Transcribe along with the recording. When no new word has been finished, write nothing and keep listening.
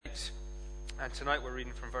And tonight we're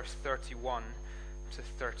reading from verse 31 to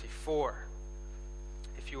 34.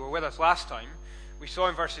 If you were with us last time, we saw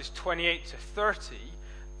in verses 28 to 30,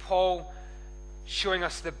 Paul showing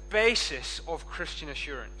us the basis of Christian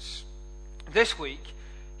assurance. This week,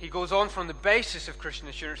 he goes on from the basis of Christian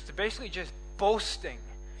assurance to basically just boasting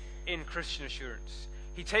in Christian assurance.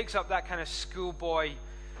 He takes up that kind of schoolboy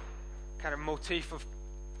kind of motif of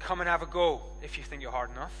come and have a go if you think you're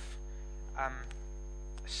hard enough.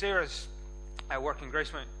 Sarah's work in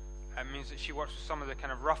Gracemount means that she works with some of the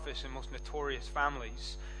kind of roughest and most notorious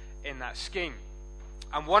families in that scheme.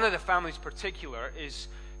 And one of the families in particular is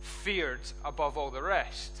feared above all the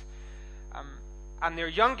rest. And their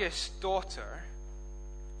youngest daughter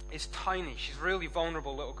is tiny. She's a really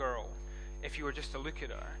vulnerable little girl if you were just to look at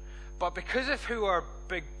her. But because of who her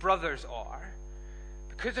big brothers are,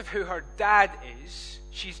 because of who her dad is,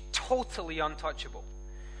 she's totally untouchable.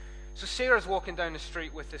 So Sarah's walking down the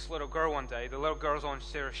street with this little girl one day. The little girl's on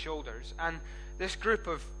Sarah's shoulders, and this group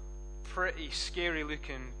of pretty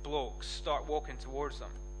scary-looking blokes start walking towards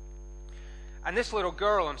them. And this little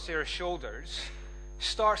girl on Sarah's shoulders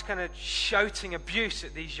starts kind of shouting abuse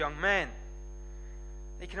at these young men.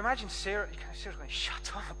 You can imagine Sarah's going,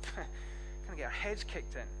 shut up. Kind of get her heads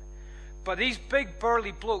kicked in. But these big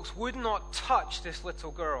burly blokes would not touch this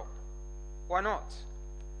little girl. Why not?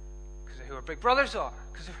 Because of who her big brothers are.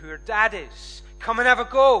 Because of who her dad is. Come and have a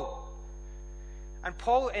go. And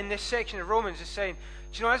Paul in this section of Romans is saying,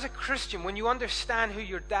 do you know, as a Christian, when you understand who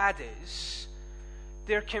your dad is,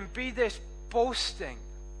 there can be this boasting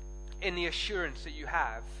in the assurance that you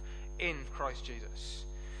have in Christ Jesus.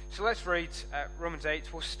 So let's read Romans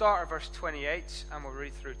 8. We'll start at verse 28 and we'll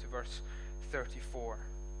read through to verse 34.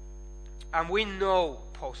 And we know,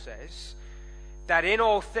 Paul says, that in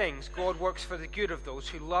all things God works for the good of those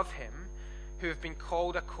who love him, who have been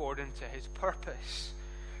called according to his purpose.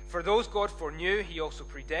 For those God foreknew, he also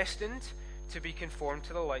predestined to be conformed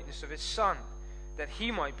to the likeness of his Son, that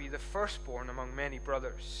he might be the firstborn among many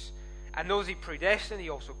brothers. And those he predestined, he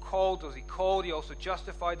also called. Those he called, he also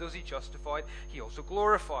justified. Those he justified, he also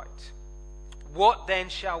glorified. What then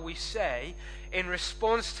shall we say in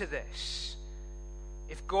response to this?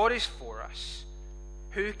 If God is for us,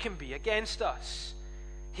 who can be against us?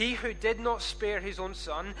 He who did not spare his own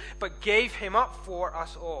Son, but gave him up for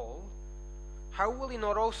us all, how will he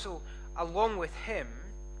not also, along with him,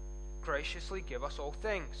 graciously give us all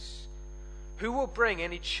things? Who will bring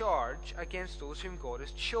any charge against those whom God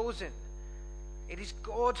has chosen? It is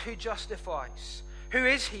God who justifies. Who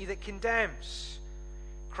is he that condemns?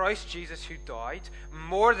 Christ Jesus, who died,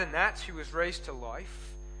 more than that, who was raised to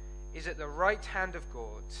life, is at the right hand of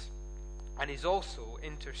God and is also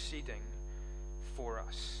interceding for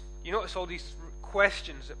us. You notice all these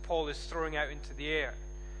questions that Paul is throwing out into the air.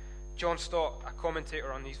 John Stott, a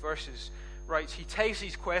commentator on these verses, writes, he takes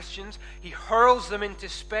these questions, he hurls them into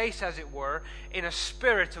space, as it were, in a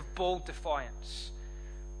spirit of bold defiance.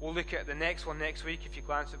 We'll look at the next one next week if you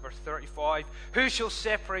glance at verse 35. Who shall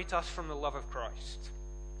separate us from the love of Christ?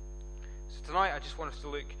 So tonight I just want us to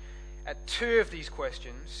look at two of these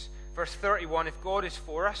questions. Verse 31, if God is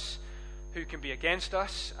for us, who can be against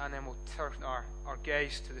us? And then we'll turn our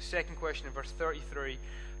gaze to the second question in verse 33.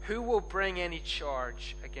 Who will bring any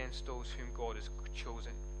charge against those whom God has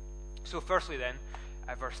chosen? So firstly then,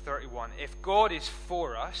 at verse 31, if God is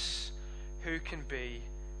for us, who can be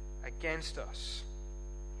against us?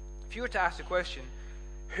 If you were to ask the question,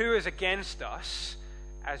 who is against us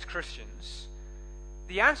as Christians?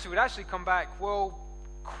 The answer would actually come back, well,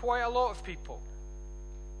 quite a lot of people.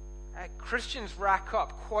 Christians rack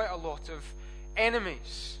up quite a lot of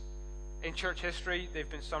enemies. In church history, they've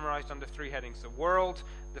been summarized under three headings: the world,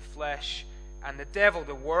 the flesh, and the devil.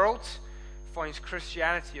 The world finds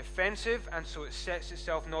Christianity offensive, and so it sets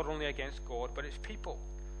itself not only against God, but its people.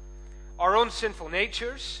 Our own sinful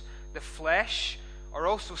natures, the flesh, are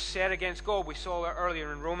also set against God. We saw that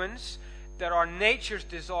earlier in Romans, that our nature's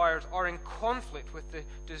desires are in conflict with the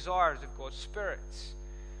desires of God's Spirit.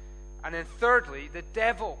 And then thirdly, the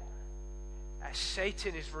devil.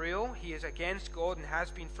 Satan is real. He is against God and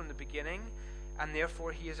has been from the beginning, and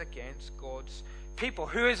therefore he is against God's people.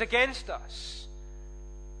 Who is against us?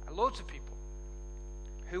 Loads of people.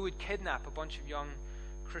 Who would kidnap a bunch of young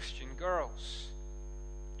Christian girls?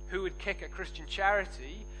 Who would kick a Christian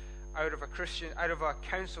charity out of a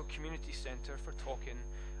council community center for talking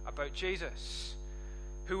about Jesus?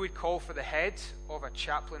 Who would call for the head of a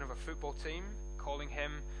chaplain of a football team, calling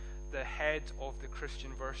him the head of the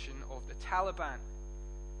Christian version of the Taliban?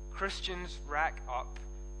 Christians rack up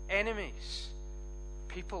enemies.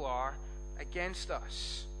 People are against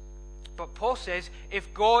us. But Paul says,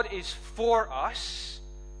 if God is for us,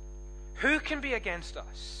 Who can be against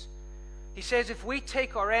us? He says if we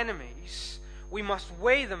take our enemies, we must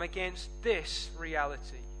weigh them against this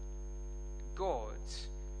reality. God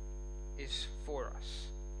is for us.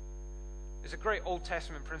 There's a great Old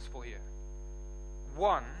Testament principle here.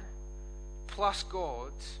 1 plus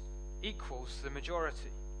God equals the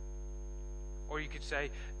majority. Or you could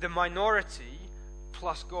say the minority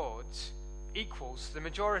plus God equals the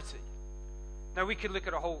majority. Now we could look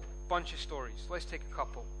at a whole bunch of stories. Let's take a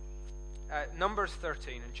couple. Numbers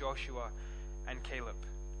 13 and Joshua and Caleb.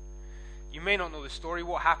 You may not know the story.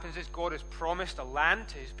 What happens is God has promised a land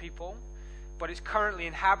to his people, but it's currently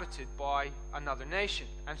inhabited by another nation.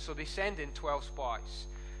 And so they send in 12 spies.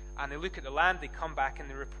 And they look at the land, they come back and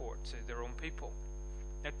they report to their own people.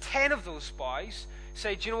 Now 10 of those spies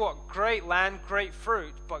say, do you know what? Great land, great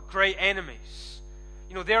fruit, but great enemies.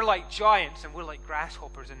 You know, they're like giants and we're like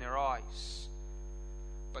grasshoppers in their eyes.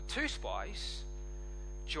 But 2 spies,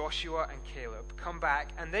 Joshua and Caleb, come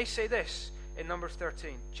back and they say this in Numbers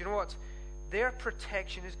 13. Do you know what? Their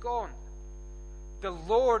protection is gone. The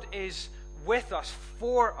Lord is with us,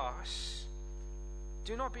 for us.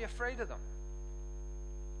 Do not be afraid of them.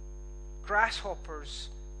 Grasshoppers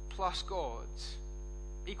plus God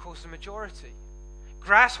equals the majority.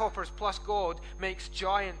 Grasshoppers plus God makes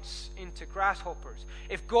giants into grasshoppers.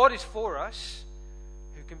 If God is for us,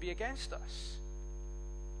 who can be against us?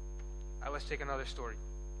 Let's take another story.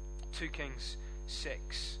 2 Kings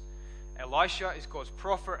 6. Elisha is God's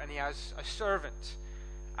prophet and he has a servant.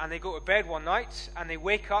 And they go to bed one night and they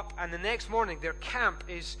wake up and the next morning their camp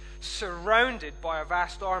is surrounded by a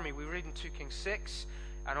vast army. We read in 2 Kings 6,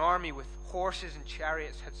 an army with horses and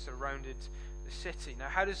chariots had surrounded the city. Now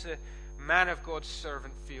how does the man of God's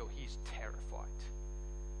servant feel? He's terrified.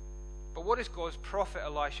 But what does God's prophet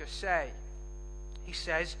Elisha say? He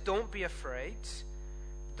says, don't be afraid.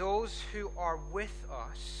 Those who are with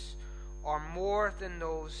us are more than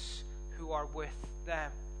those who are with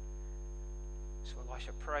them. So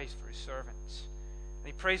Elisha prays for his servants. And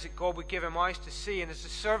he prays that God would give him eyes to see. And as the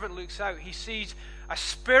servant looks out, he sees a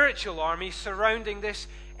spiritual army surrounding this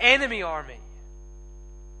enemy army.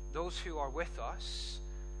 Those who are with us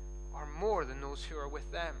are more than those who are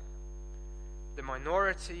with them. The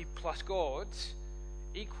minority plus God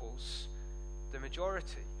equals the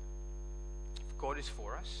majority. If God is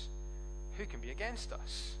for us, who can be against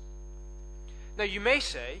us? Now you may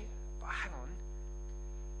say, but hang on,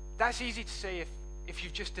 that's easy to say if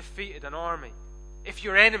you've just defeated an army, if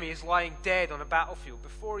your enemy is lying dead on a battlefield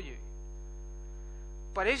before you.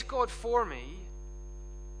 But is God for me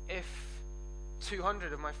if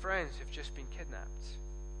 200 of my friends have just been kidnapped?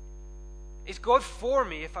 Is God for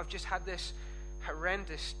me if I've just had this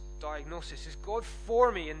horrendous diagnosis? Is God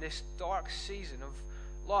for me in this dark season of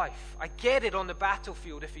life? I get it on the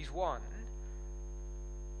battlefield if he's won,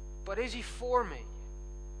 but is he for me?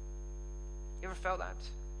 You ever felt that?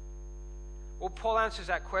 Well, Paul answers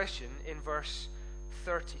that question in verse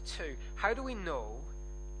 32. How do we know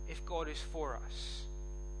if God is for us?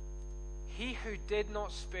 He who did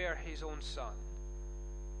not spare his own son,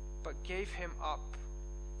 but gave him up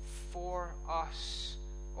for us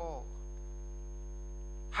all.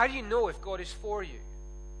 How do you know if God is for you?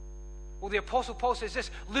 Well, the Apostle Paul says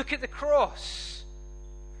this, look at the cross.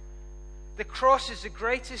 The cross is the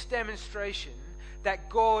greatest demonstration that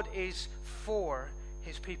God is for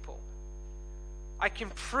his people. I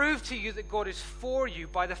can prove to you that God is for you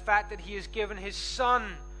by the fact that he has given his son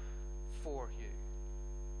for you.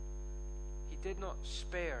 He did not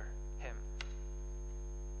spare him.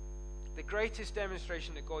 The greatest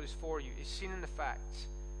demonstration that God is for you is seen in the fact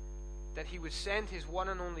that he would send his one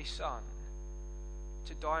and only son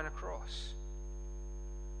to die on a cross.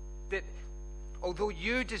 That although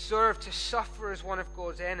you deserve to suffer as one of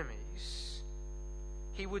God's enemies,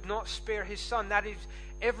 he would not spare his son. That is,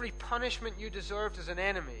 every punishment you deserved as an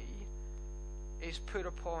enemy is put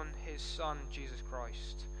upon his son, Jesus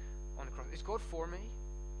Christ, on the cross. Is God for me?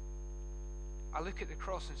 I look at the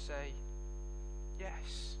cross and say,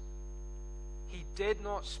 yes. He did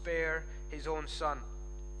not spare his own son.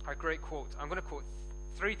 A great quote. I'm going to quote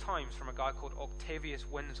 3 times from a guy called Octavius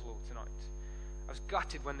Winslow tonight. I was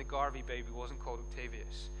gutted when the Garvey baby wasn't called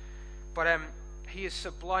Octavius. But he is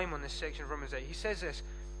sublime on this section of Romans 8. He says this,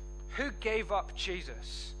 who gave up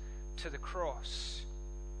Jesus to the cross?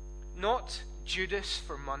 Not Judas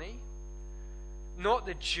for money, not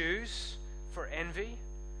the Jews for envy,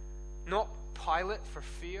 not Pilate for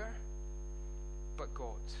fear, but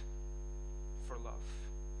God for love.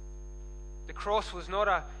 The cross was not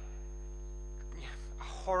a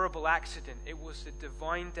horrible accident. It was the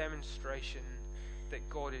divine demonstration that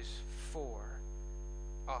God is for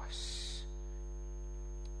us.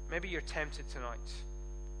 Maybe you're tempted tonight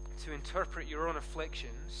to interpret your own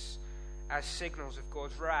afflictions as signals of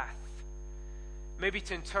God's wrath. Maybe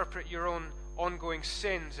to interpret your own ongoing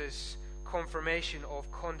sins as confirmation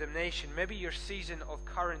of condemnation. Maybe your season of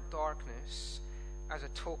current darkness as a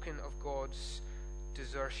token of God's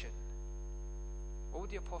desertion. What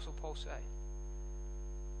would the Apostle Paul say?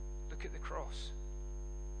 Look at the cross.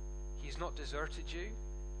 He has not deserted you.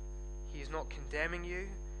 He is not condemning you.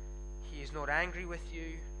 He is not angry with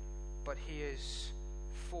you, but He is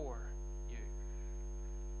for you.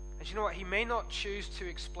 And you know what? He may not choose to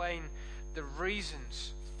explain the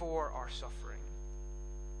reasons for our suffering,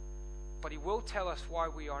 but He will tell us why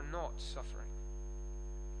we are not suffering.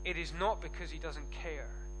 It is not because He doesn't care.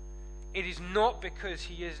 It is not because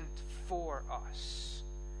He isn't for us.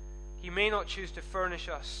 He may not choose to furnish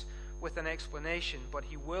us with an explanation, but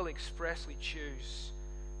He will expressly choose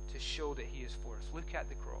to show that He is for us. Look at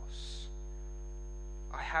the cross.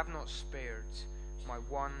 I have not spared my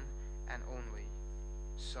one and only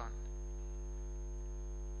Son.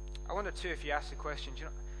 I wonder too, if you ask the question,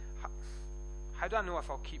 how do I know if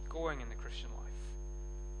I'll keep going in the Christian life?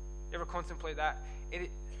 You ever contemplate that?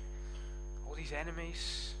 All these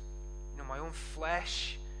enemies, my own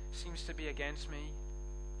flesh seems to be against me.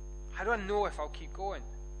 How do I know if I'll keep going?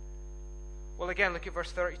 Well, again, look at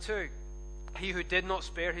verse 32. He who did not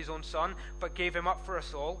spare His own Son, but gave Him up for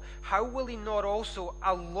us all, how will He not also,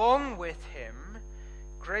 along with Him,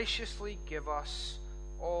 graciously give us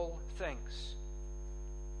all things?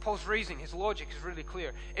 Paul's reasoning, his logic is really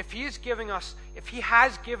clear. If He has given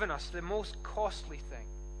us the most costly thing,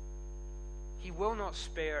 He will not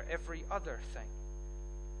spare every other thing.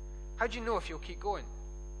 How do you know if you'll keep going?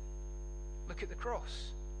 Look at the cross.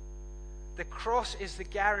 The cross is the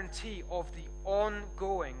guarantee of the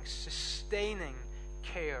ongoing, sustaining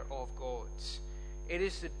care of God. It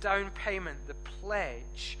is the down payment, the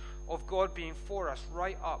pledge of God being for us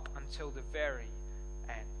right up until the very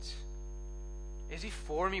end. Is He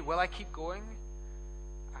for me? Will I keep going?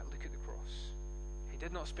 Look at the cross. He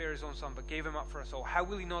did not spare His own Son, but gave Him up for us all. How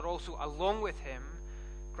will He not also, along with Him,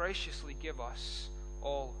 graciously give us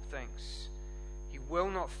all things? He will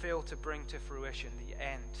not fail to bring to fruition the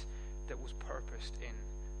end that was purposed in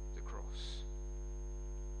the cross.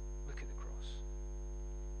 Look at the cross.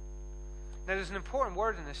 Now, there's an important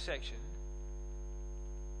word in this section.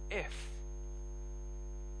 If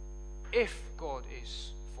God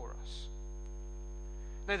is for us.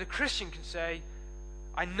 Now, the Christian can say,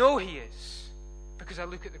 I know He is, because I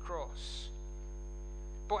look at the cross.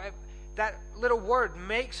 But that little word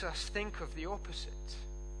makes us think of the opposite.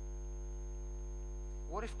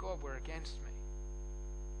 What if God were against me?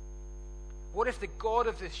 What if the God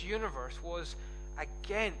of this universe was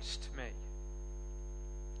against me?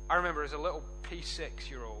 I remember as a little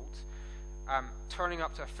P6-year-old turning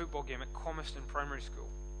up to a football game at Comiston Primary School.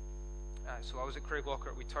 So I was at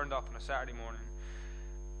Craiglocker. We turned up on a Saturday morning.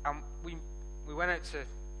 We went out to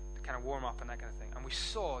kind of warm up and that kind of thing. And we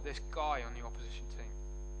saw this guy on the opposition team.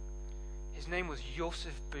 His name was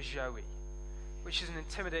Josef Bajawi, which is an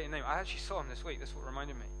intimidating name. I actually saw him this week. That's what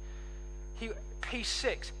reminded me.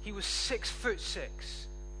 P6, he was 6'6".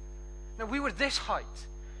 Now, we were this height.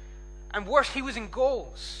 And worse, he was in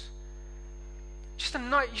goals. Just a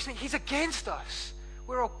night, you think, he's against us.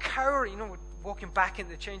 We're all cowering. We're walking back into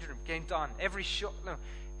the changing room, game done. Every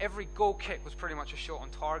goal kick was pretty much a shot on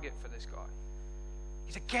target for this guy.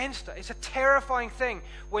 He's against us. It's a terrifying thing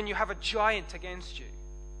when you have a giant against you.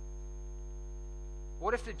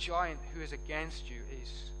 What if the giant who is against you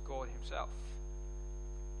is God Himself?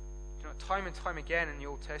 Time and time again in the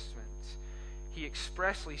Old Testament, He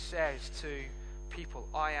expressly says to people,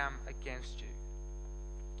 I am against you.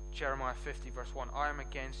 Jeremiah 50 verse 1, I am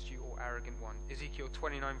against you, O arrogant one. Ezekiel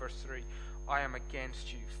 29 verse 3, I am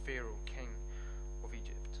against you, Pharaoh, king of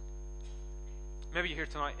Egypt. Maybe you're here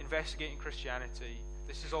tonight investigating Christianity.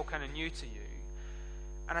 This is all kind of new to you.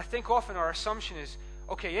 And I think often our assumption is,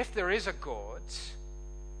 okay, if there is a God,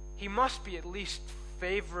 He must be at least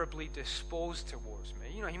favorably disposed towards me.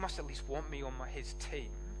 He must at least want me on His team.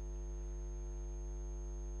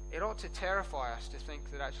 It ought to terrify us to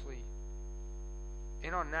think that actually,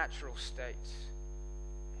 in our natural state,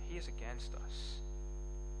 He is against us.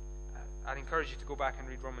 I'd encourage you to go back and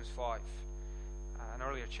read Romans 5, an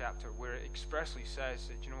earlier chapter, where it expressly says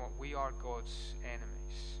that, we are God's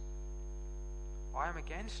enemies. I am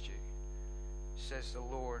against you, says the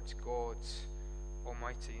Lord God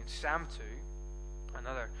Almighty. In Psalm 2,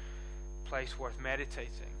 another place worth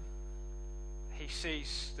meditating, he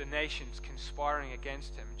sees the nations conspiring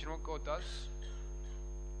against him. Do you know what God does?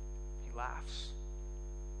 He laughs.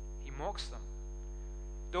 He mocks them.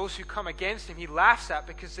 those who come against him, he laughs at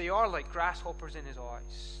because they are like grasshoppers in his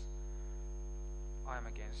eyes. I am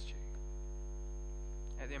against you.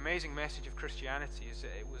 The amazing message of Christianity is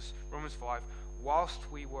that it was, Romans 5, whilst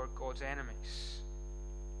we were God's enemies,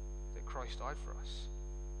 that Christ died for us.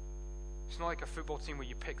 It's not like a football team where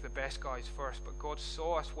you pick the best guys first, but God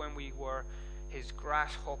saw us when we were his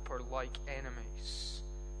grasshopper-like enemies.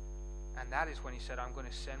 And that is when he said, I'm going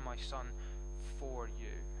to send my son for you.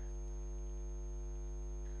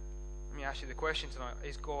 Let me ask you the question tonight.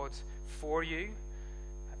 Is God for you?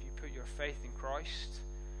 Have you put your faith in Christ?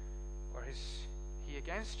 Or is he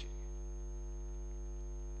against you?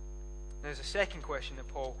 There's a second question that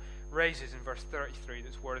Paul raises in verse 33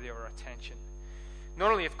 that's worthy of our attention.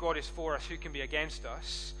 Not only if God is for us, who can be against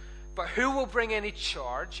us? But who will bring any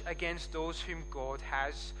charge against those whom God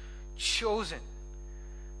has chosen?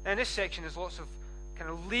 Now in this section there's lots of kind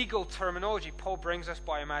of legal terminology. Paul brings us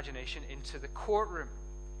by imagination into the courtroom.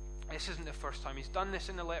 This isn't the first time he's done this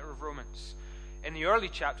in the letter of Romans. In the early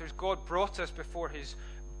chapters, God brought us before his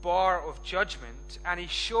bar of judgment, and he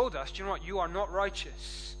showed us, do you know what? You are not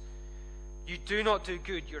righteous. You do not do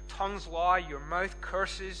good. Your tongues lie, your mouth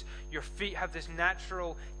curses, your feet have this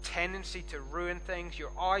natural tendency to ruin things,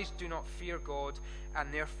 your eyes do not fear God,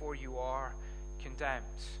 and therefore you are condemned.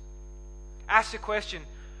 Ask the question,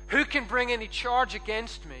 who can bring any charge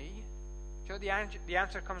against me? Do you know the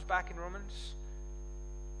answer comes back in Romans?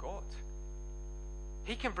 God.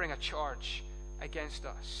 He can bring a charge against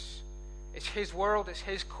us. It's his world, it's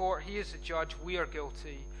his court, he is the judge, we are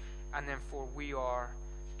guilty, and therefore we are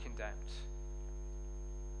condemned.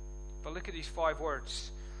 But look at these 5 words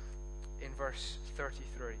in verse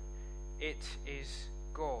 33. It is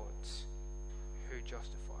God who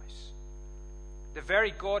justifies. The very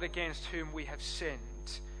God against whom we have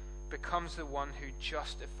sinned becomes the one who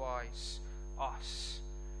justifies us.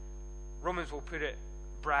 Romans will put it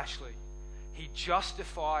brashly. He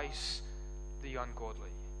justifies the ungodly.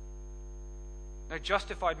 Now,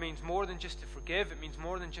 justified means more than just to forgive. It means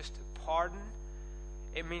more than just to pardon.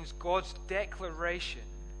 It means God's declaration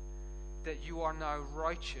that you are now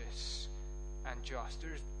righteous and just.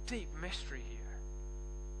 There's deep mystery here.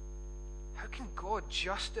 How can God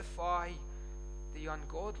justify the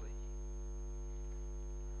ungodly?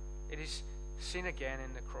 It is seen again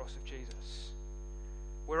in the cross of Jesus.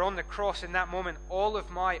 Where on the cross, in that moment, all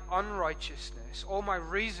of my unrighteousness, all my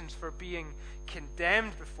reasons for being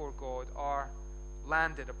condemned before God are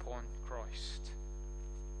landed upon Christ.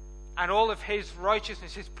 And all of his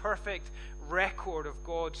righteousness, his perfect record of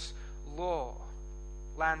God's law,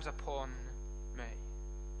 lands upon me.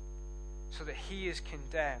 So that he is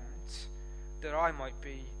condemned, that I might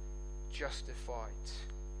be justified.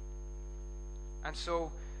 And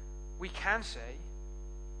so we can say,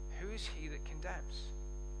 who is he that condemns?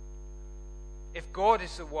 If God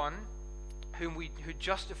is the one who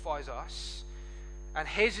justifies us, and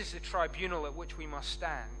his is the tribunal at which we must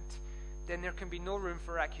stand, then there can be no room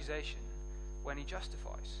for accusation when he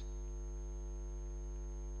justifies.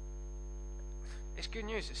 It's good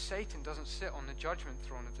news that Satan doesn't sit on the judgment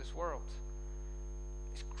throne of this world.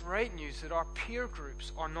 It's great news that our peer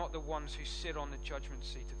groups are not the ones who sit on the judgment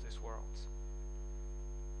seat of this world.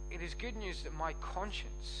 It is good news that my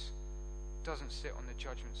conscience doesn't sit on the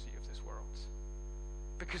judgment seat of this world.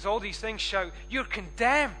 Because all these things shout, you're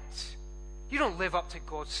condemned. You don't live up to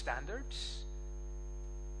God's standards.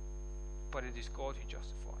 But it is God who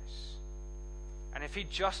justifies. And if he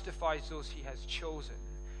justifies those he has chosen,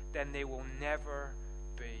 then they will never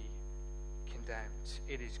be condemned.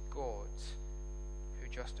 It is God who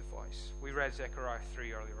justifies. We read Zechariah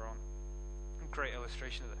 3 earlier on. A great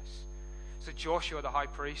illustration of this. So Joshua, the high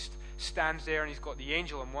priest, stands there and he's got the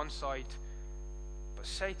angel on one side, but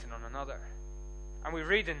Satan on another. And we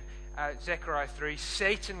read in Zechariah 3,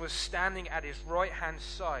 Satan was standing at his right-hand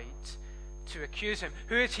side to accuse him.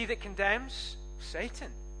 Who is he that condemns?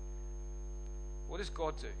 Satan. What does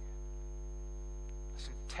God do?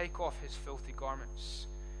 Listen, take off his filthy garments,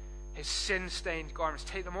 his sin-stained garments.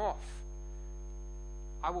 Take them off.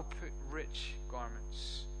 I will put rich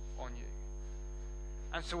garments on you.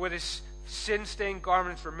 And so with his sin-stained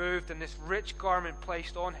garments removed and this rich garment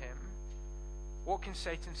placed on him, what can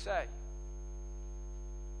Satan say?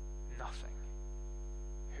 Nothing.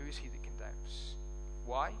 Who is he that condemns?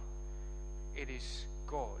 Why? It is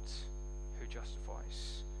God who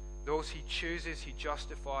justifies. Those he chooses, he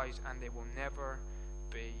justifies, and they will never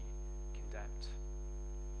be condemned.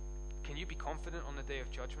 Can you be confident on the day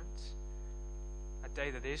of judgment? A day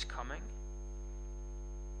that is coming?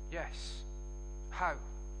 Yes. How?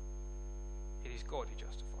 It is God who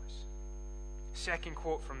justifies. Second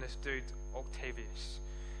quote from this dude, Octavius.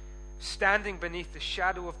 standing beneath the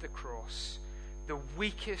shadow of the cross, the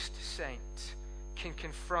weakest saint can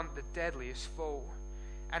confront the deadliest foe.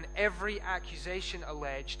 And every accusation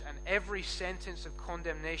alleged and every sentence of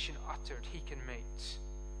condemnation uttered he can meet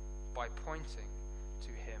by pointing to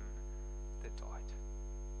him that died.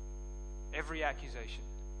 Every accusation,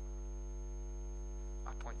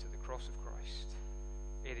 I point to the cross of Christ.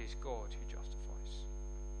 It is God who justifies.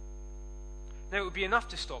 Now, it would be enough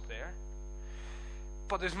to stop there,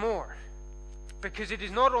 but there's more. Because it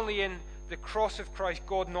is not only in the cross of Christ,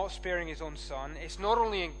 God not sparing his own Son, it's not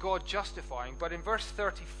only in God justifying, but in verse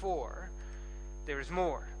 34, there is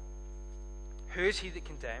more. Who is he that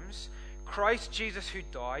condemns? Christ Jesus, who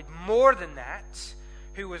died, more than that,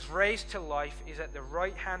 who was raised to life, is at the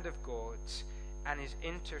right hand of God and is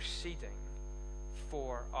interceding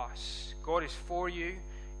for us. God is for you,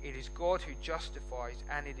 it is God who justifies,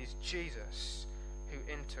 and it is Jesus who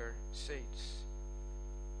intercedes.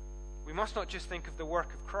 We must not just think of the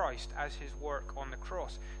work of Christ as his work on the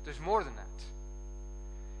cross. There's more than that.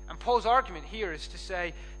 And Paul's argument here is to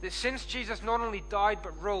say that since Jesus not only died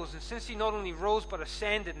but rose, and since he not only rose but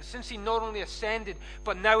ascended, and since he not only ascended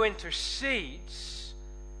but now intercedes,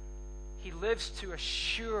 he lives to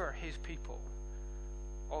assure his people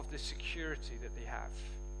of the security that they have.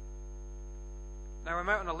 Now, I'm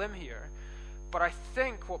out on a limb here, but I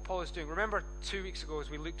think what Paul is doing, remember 2 weeks ago as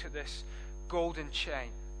we looked at this golden chain,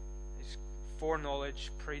 is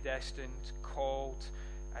foreknowledge, predestined, called,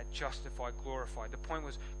 justified, glorified. The point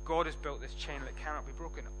was God has built this chain that cannot be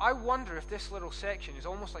broken. I wonder if this little section is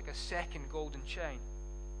almost like a second golden chain.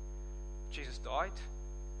 Jesus died.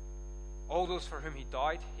 All those for whom he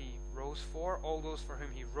died, he rose for. All those for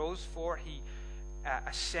whom he rose for, he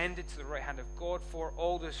ascended to the right hand of God for.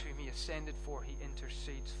 All those whom he ascended for, he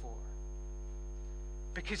intercedes for.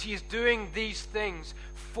 Because he is doing these things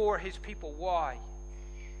for his people. Why?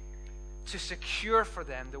 To secure for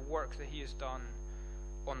them the work that he has done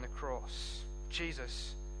on the cross.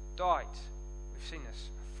 Jesus died. We've seen this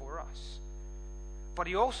for us. But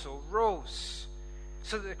he also rose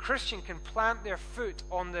so that the Christian can plant their foot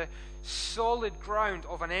on the solid ground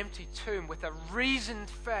of an empty tomb with a reasoned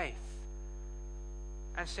faith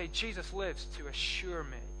and say, Jesus lives to assure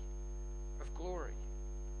me of glory.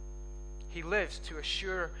 He lives to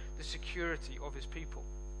assure the security of his people.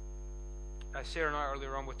 Sarah and I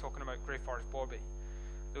earlier on were talking about Greyfriars Bobby.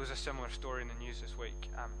 There was a similar story in the news this week.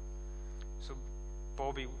 So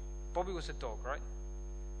Bobby was a dog, right?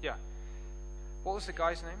 Yeah. What was the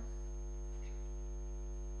guy's name?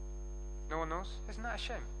 No one knows? Isn't that a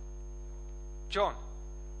shame? Jock.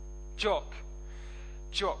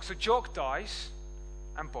 So Jock dies,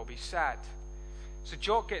 and Bobby's sad. So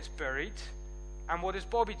Jock gets buried, and what does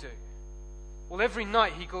Bobby do? Well, every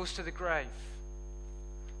night he goes to the grave.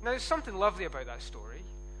 Now, there's something lovely about that story.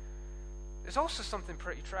 There's also something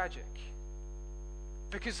pretty tragic.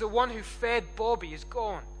 Because the one who fed Bobby is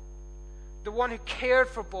gone. The one who cared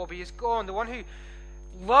for Bobby is gone. The one who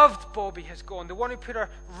loved Bobby has gone. The one who put a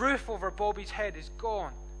roof over Bobby's head is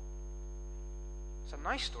gone. It's a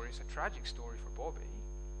nice story. It's a tragic story for Bobby.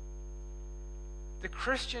 The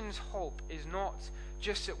Christian's hope is not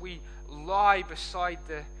just that we lie beside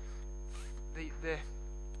the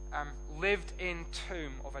lived-in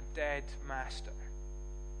tomb of a dead master.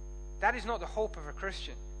 That is not the hope of a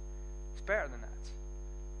Christian. It's better than that.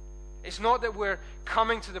 It's not that we're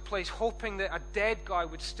coming to the place hoping that a dead guy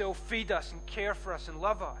would still feed us and care for us and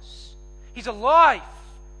love us. He's alive,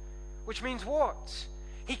 which means what?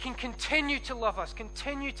 He can continue to love us,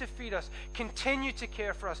 continue to feed us, continue to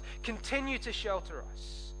care for us, continue to shelter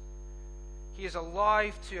us. He is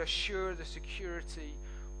alive to assure the security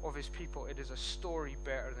of his people. It is a story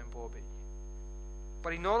better than Bobby.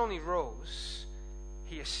 But he not only rose,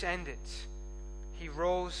 he ascended. He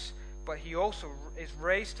rose, but he also is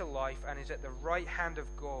raised to life and is at the right hand of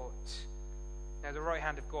God. Now, the right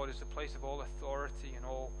hand of God is the place of all authority and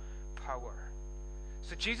all power.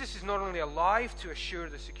 So Jesus is not only alive to assure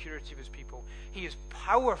the security of his people, he is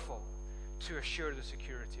powerful to assure the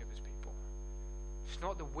security of his people. It's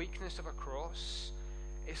not the weakness of a cross,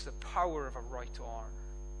 it's the power of a right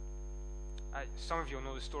arm. Some of you will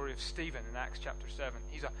know the story of Stephen in Acts chapter 7.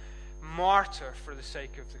 He's a martyr for the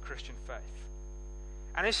sake of the Christian faith.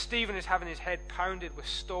 And as Stephen is having his head pounded with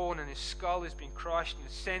stone and his skull is being crushed and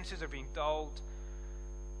his senses are being dulled,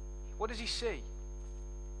 what does he see?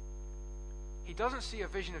 He doesn't see a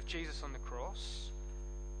vision of Jesus on the cross,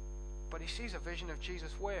 but he sees a vision of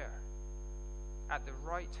Jesus where? At the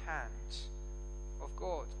right hand of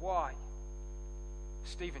God. Why?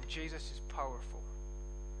 Stephen, Jesus is powerful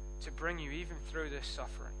to bring you even through this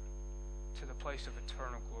suffering to the place of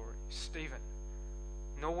eternal glory. Stephen,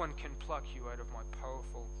 No one can pluck you out of my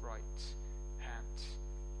powerful right hand.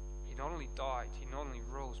 He not only died, he not only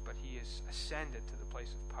rose, but he is ascended to the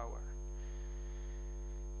place of power.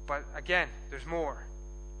 But again, there's more.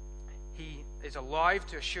 He is alive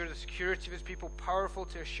to assure the security of his people, powerful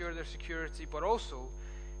to assure their security, but also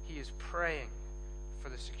he is praying for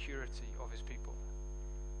the security of his people.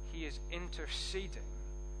 He is interceding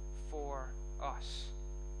for us.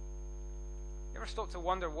 You ever stop to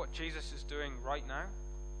wonder what Jesus is doing right now?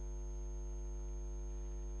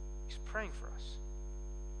 He's praying for us.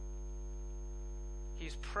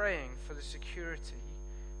 He's praying for the security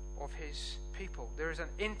of his people. There is an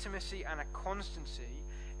intimacy and a constancy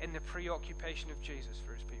in the preoccupation of Jesus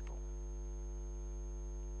for his people.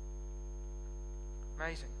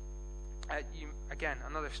 Amazing. Again,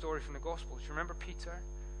 another story from the Gospels. You remember Peter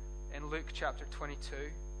in Luke chapter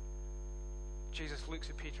 22? Jesus looks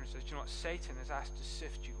at Peter and says, "Do you know what? Satan has asked to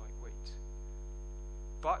sift you like wheat.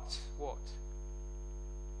 But what?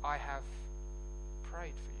 I have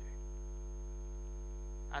prayed for you.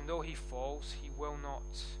 And though he falls, he will not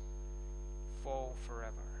fall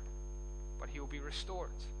forever, but he will be restored."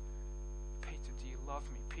 Peter, do you love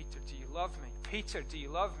me? Peter, do you love me? Peter, do you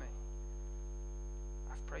love me?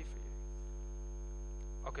 I've prayed for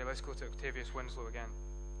you. Okay, let's go to Octavius Winslow again.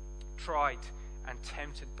 Tried and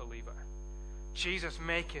tempted believer. Jesus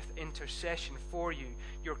maketh intercession for you.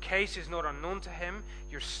 Your case is not unknown to him.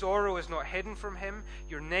 Your sorrow is not hidden from him.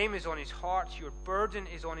 Your name is on his heart. Your burden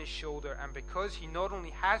is on his shoulder. And because he not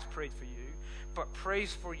only has prayed for you, but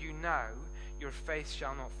prays for you now, your faith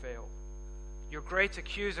shall not fail. Your great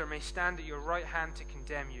accuser may stand at your right hand to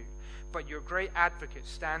condemn you, but your great advocate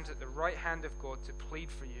stands at the right hand of God to plead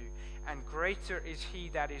for you. And greater is he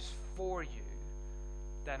that is for you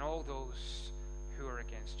than all those who are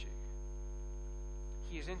against you.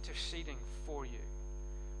 He is interceding for you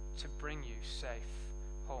to bring you safe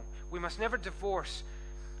home. We must never divorce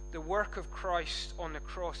the work of Christ on the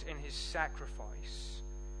cross in his sacrifice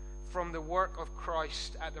from the work of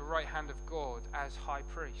Christ at the right hand of God as high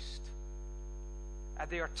priest.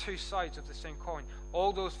 They are two sides of the same coin.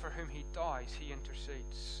 All those for whom he dies, he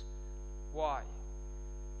intercedes. Why?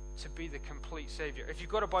 To be the complete Savior. If you've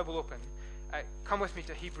got a Bible open, come with me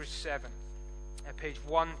to Hebrews 7, at page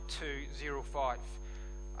 1205.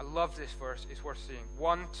 I love this verse. It's worth seeing.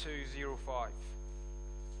 1205.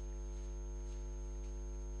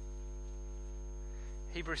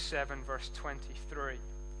 Hebrews 7, verse 23.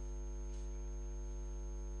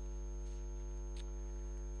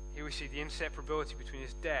 Here we see the inseparability between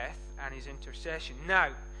his death and his intercession. Now,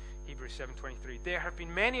 Hebrews 7:23. There have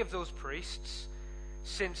been many of those priests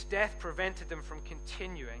since death prevented them from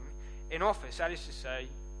continuing in office. That is to say,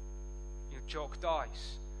 Jock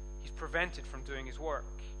dies. He's prevented from doing his work.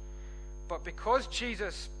 But because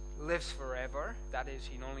Jesus lives forever, that is,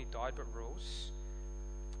 he not only died but rose,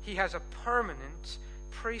 he has a permanent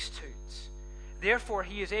priesthood. Therefore,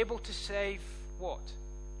 he is able to save what?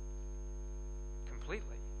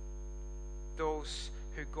 Completely. Those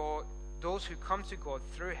who come to God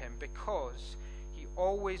through him, because he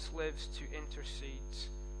always lives to intercede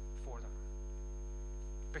for them.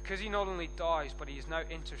 Because he not only dies, but he is now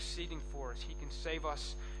interceding for us. He can save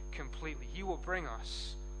us completely. He will bring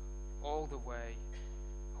us all the way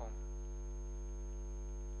home.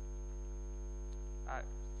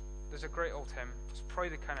 There's a great old hymn. It's probably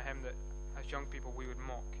the kind of hymn that, as young people, we would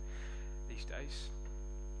mock these days.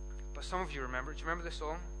 But some of you remember it. Do you remember the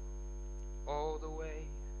song? All the way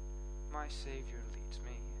my Savior leads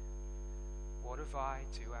me. What have I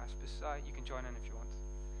to ask beside? You can join in if you want.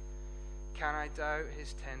 Can I doubt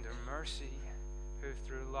his tender mercy, who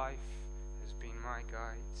through life has been my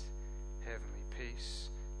guide? Heavenly peace,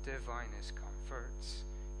 divinest comforts,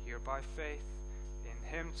 here by faith in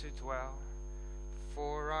him to dwell.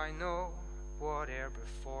 For I know whate'er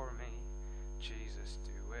before me, Jesus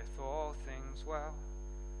doeth all things well.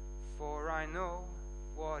 For I know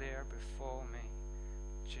whate'er befall me,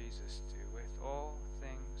 Jesus doeth all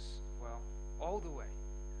things well. All the way.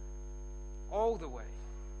 All the way.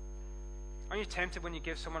 Aren't you tempted when you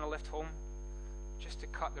give someone a lift home just to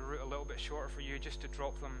cut the route a little bit shorter for you, just to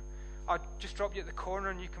drop them? I'll just drop you at the corner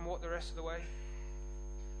and you can walk the rest of the way.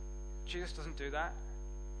 Jesus doesn't do that.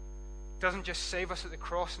 He doesn't just save us at the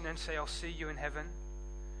cross and then say, I'll see you in heaven.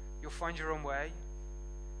 You'll find your own way.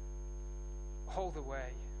 All the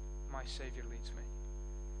way, my Savior leads me.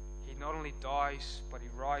 He not only dies, but he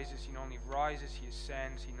rises. He not only rises, he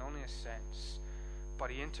ascends. He not only ascends,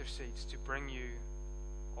 but he intercedes to bring you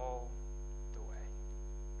all the way.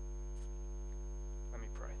 Let me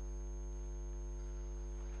pray.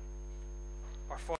 Our Father,